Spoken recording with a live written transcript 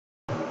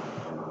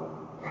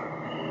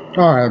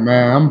All right,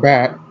 man, I'm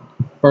back.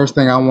 First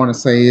thing I want to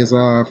say is,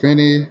 if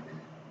any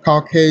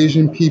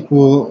Caucasian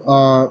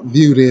people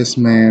view this,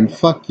 man,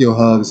 fuck your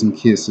hugs and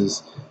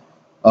kisses.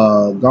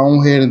 Go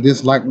ahead and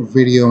dislike the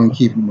video and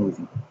keep it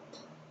moving.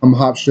 I'm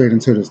gonna hop straight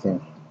into this thing.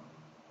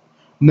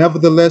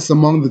 Nevertheless,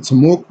 among the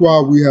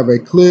timucua, we have a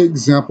clear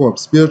example of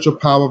spiritual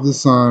power of the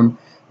sun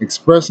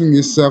expressing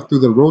itself through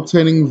the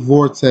rotating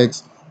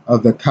vortex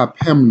of the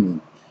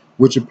Capemni,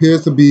 which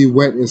appears to be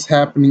what is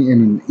happening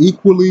in an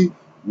equally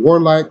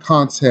warlike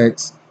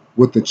context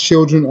with the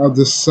children of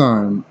the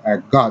sun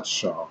at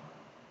Gottschall.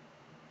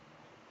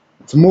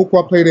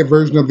 Timucua played a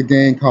version of the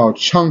game called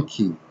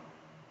Chunky.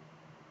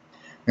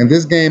 In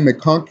this game, a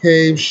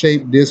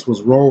concave-shaped disc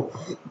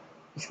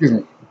excuse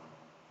me,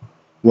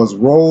 was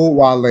rolled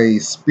while a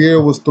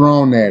spear was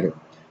thrown at it.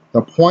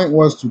 The point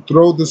was to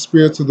throw the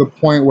spear to the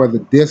point where the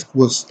disc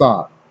would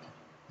stop.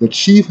 The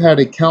chief had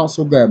a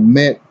council that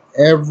met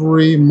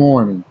every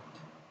morning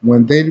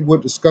when they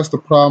would discuss the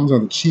problems of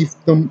the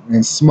chiefdom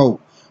and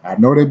smoke. I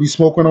know they be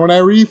smoking on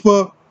that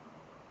reefer,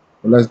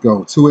 but let's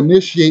go. To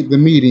initiate the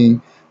meeting,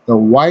 the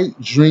white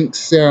drink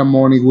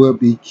ceremony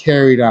would be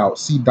carried out.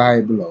 See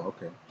diet below.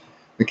 Okay.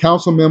 The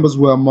council members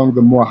were among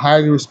the more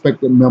highly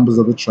respected members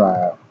of the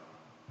tribe.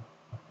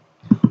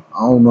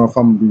 I don't know if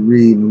I'm gonna be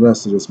reading the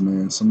rest of this,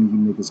 man. Some of you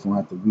niggas gonna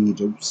have to read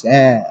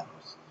yourselves.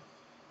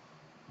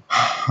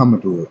 I'm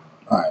gonna do it.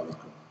 All right, let's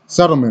go.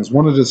 Settlements.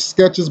 One of the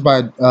sketches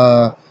by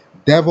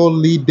Devil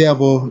Lee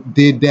Devil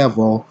did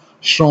Devil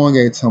showing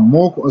a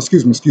tumult.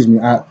 Excuse me.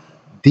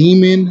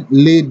 Demon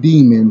Lee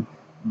Demon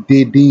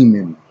did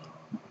Demon.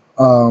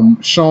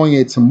 Showing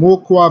a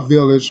Timucua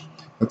village,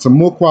 the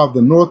Timucua of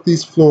the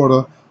Northeast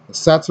Florida, the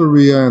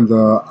Santeria, and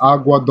the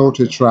Agua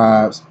Dulce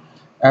tribes.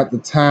 At the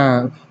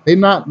time, they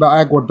not the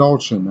Agua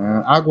Dulce,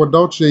 man. Agua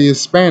Dulce is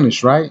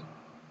Spanish, right?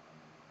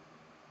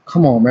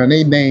 Come on, man.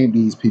 They named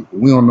these people.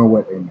 We don't know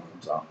what their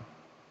names are.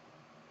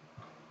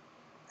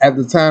 At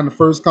the time, the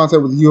first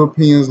contact with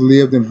Europeans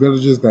lived in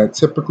villages that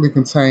typically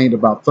contained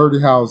about 30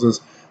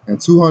 houses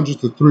and 200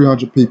 to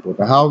 300 people.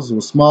 The houses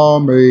were small,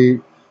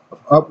 made of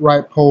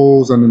upright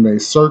poles and in a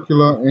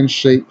circular in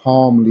shaped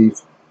palm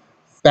leaf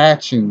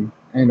thatching.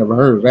 I ain't never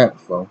heard of that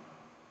before.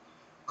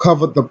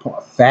 Covered the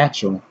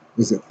thatchel.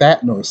 Is it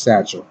that? No, it's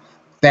satchel.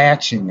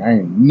 Thatching. I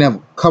ain't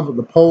never covered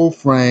the pole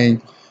frame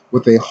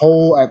with a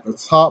hole at the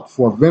top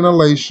for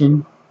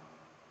ventilation.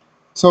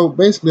 So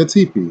basically a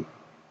teepee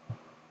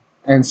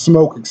and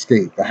smoke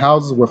escape. The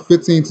houses were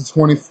 15 to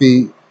 20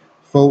 feet,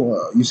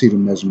 you see the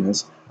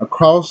measurements,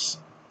 across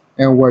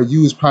and were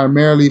used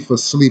primarily for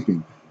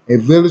sleeping. A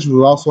village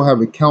would also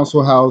have a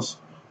council house,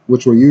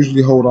 which will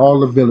usually hold all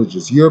the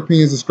villages.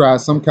 Europeans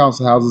describe some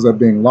council houses as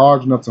being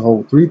large enough to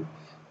hold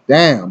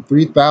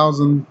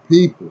 3,000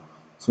 people.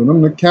 So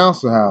them the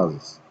council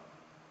houses.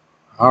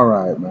 All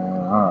right,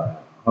 man. All right.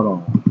 Hold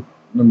on.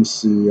 Let me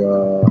see.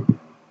 All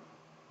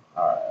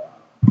right.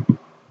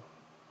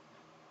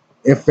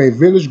 If a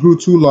village grew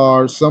too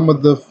large, some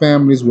of the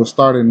families would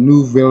start a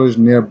new village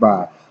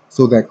nearby,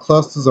 so that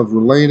clusters of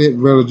related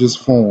villages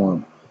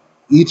formed.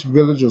 Each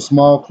village or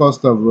small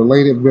cluster of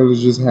related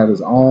villages had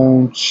its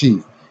own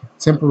chief.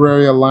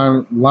 Temporary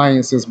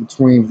alliances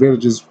between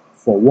villages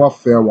for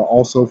warfare were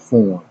also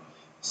formed.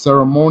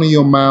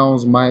 Ceremonial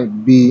mounds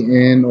might be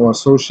in or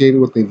associated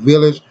with a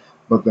village,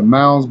 but the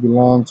mounds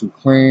belonged to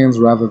clans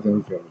rather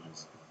than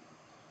villages.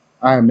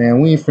 Alright, man,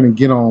 we ain't finna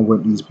get on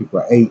what these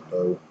people ate,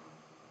 though.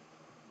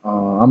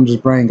 I'm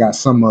just bringing out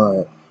some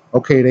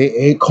okay, they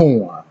ate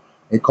corn.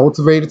 They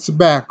cultivated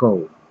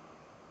tobacco.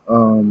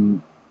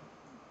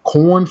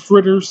 Corn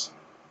fritters.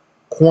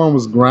 Corn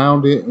was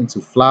grounded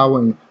into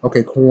flour.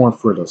 Okay, corn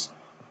fritters.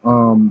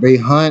 They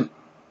hunt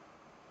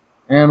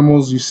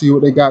animals. You see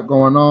what they got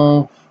going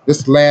on.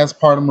 This last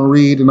part I'm going to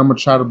read, and I'm going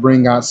to try to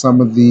bring out some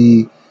of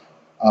the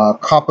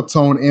copper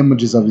tone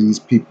images of these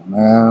people,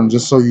 man,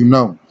 just so you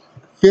know.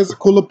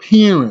 Physical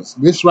appearance.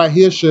 This right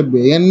here should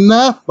be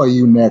enough for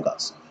you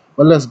niggas.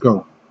 But let's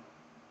go.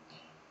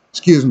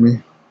 Excuse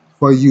me,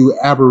 for you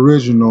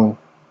Aboriginal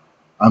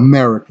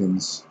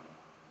Americans,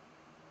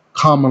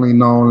 commonly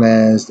known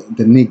as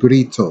the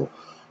Negrito.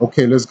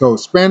 Okay, let's go.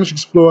 Spanish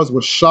explorers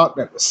were shocked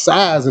at the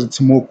size of the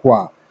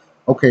Timucua.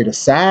 Okay, the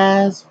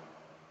size?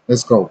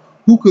 Let's go.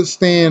 Who could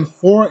stand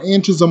 4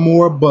 inches or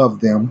more above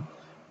them,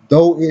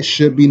 though it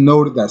should be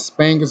noted that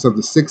Spaniards of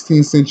the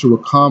 16th century were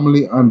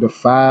commonly under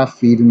 5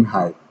 feet in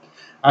height.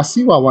 I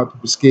see why white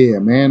people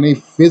scared, man. They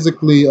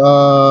physically,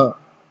 I'm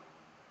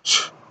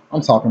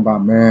talking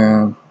about,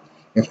 man,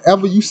 if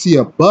ever you see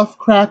a buff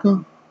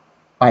cracker,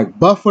 like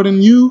buffer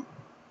than you,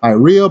 like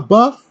real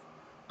buff,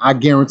 I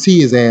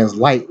guarantee his ass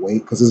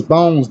lightweight because his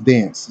bones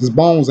dense. His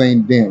bones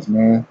ain't dense,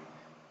 man.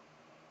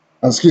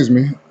 Excuse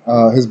me.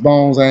 His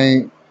bones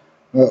ain't,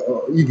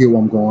 you get where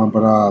I'm going,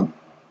 but man,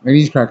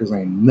 these crackers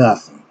ain't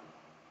nothing.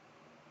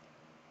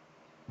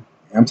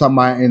 I'm talking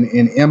about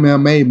in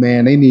MMA,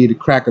 man, they need a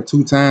cracker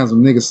 2 times a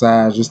nigga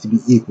size just to be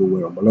equal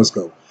with them. But let's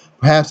go.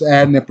 Perhaps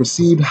adding their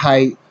perceived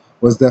height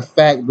was the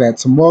fact that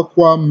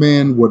Timucua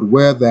men would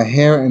wear their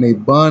hair in a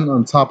bun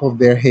on top of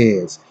their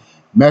heads.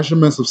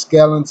 Measurements of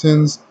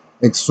skeletons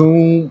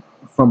exhumed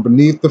from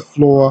beneath the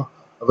floor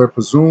of a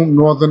presumed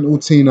Northern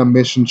Utina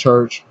Mission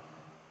Church,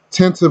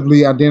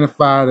 tentatively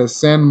identified as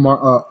San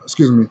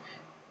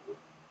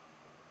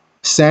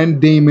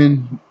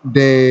Demon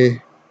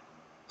de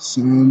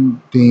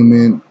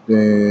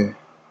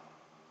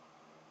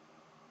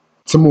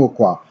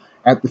timucua.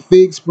 At the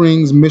Fig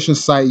Springs mission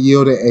site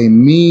yielded a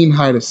mean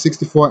height of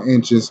 64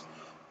 inches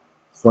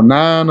for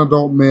 9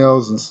 adult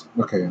males.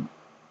 Okay.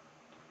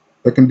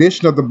 The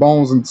condition of the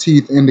bones and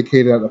teeth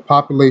indicated that the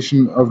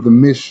population of the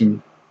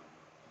mission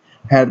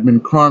had been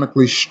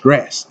chronically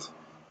stressed.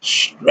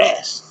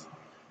 Stressed.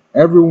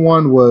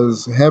 Everyone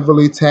was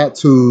heavily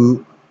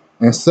tattooed,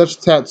 and such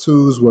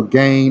tattoos were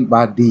gained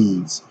by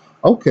deeds.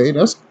 Okay,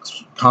 that's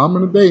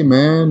common today,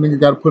 man. Nigga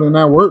got to put in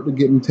that work to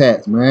get them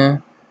tats,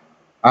 man.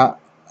 I,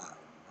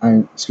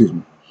 excuse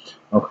me.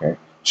 Okay.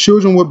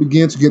 Children would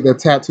begin to get their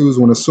tattoos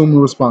when assuming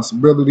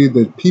responsibility.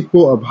 The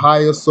people of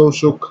higher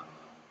social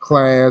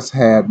class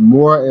had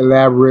more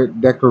elaborate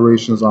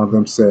decorations on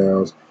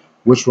themselves,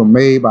 which were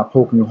made by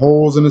poking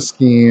holes in the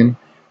skin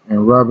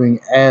and rubbing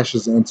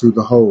ashes into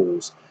the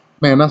holes.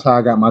 Man, that's how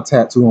I got my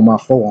tattoo on my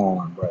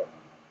forearm, but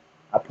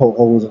I poke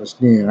holes in the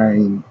skin. I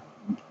ain't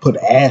put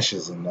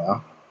ashes in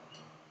there.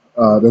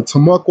 The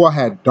timucua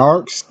had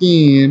dark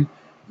skin,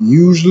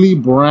 usually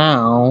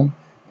brown,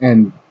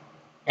 and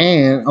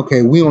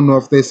okay, we don't know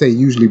if they say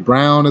usually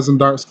brown as in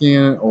dark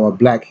skin or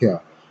black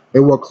hair. They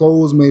wore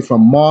clothes made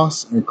from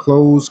moss and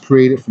clothes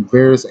created from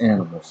various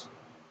animals.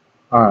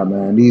 All right,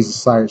 man. These are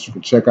sites you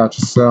can check out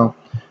yourself.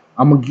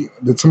 I'm gonna get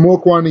the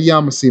Timucua and the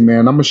Yamasee, man.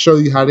 I'm gonna show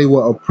you how they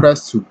were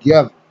oppressed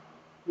together.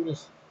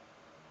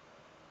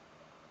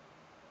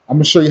 I'm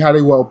gonna show you how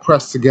they were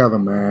oppressed together,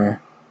 man.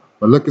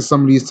 But look at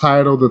some of these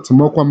titles: the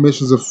Timucua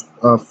missions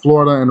of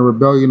Florida and the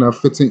rebellion of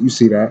 15. You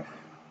see that?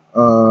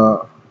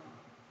 Uh,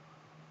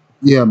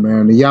 yeah,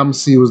 man. The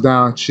Yamasee was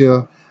down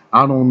chill.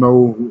 I don't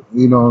know,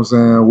 you know what I'm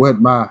saying, what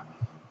my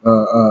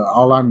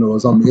all I know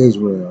is I'm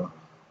Israel.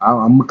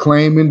 I'm gonna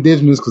claim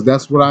indigenous because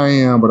that's what I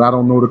am, but I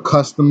don't know the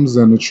customs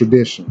and the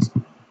traditions.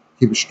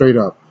 Keep it straight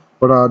up.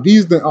 But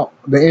these the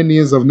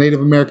Indians of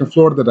Native American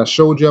Florida that I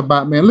showed you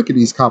about, man. Look at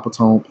these copper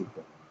tone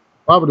people.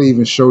 Why would they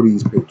even show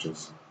these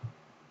pictures?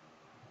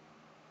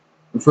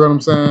 You feel what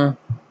I'm saying?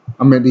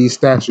 I mean these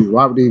statues.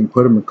 Why would they even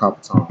put them in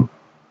copper tone?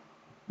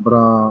 But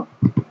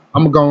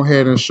I'm gonna go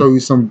ahead and show you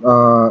some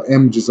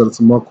images of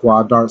the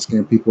Timucua dark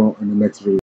skinned people in the next video.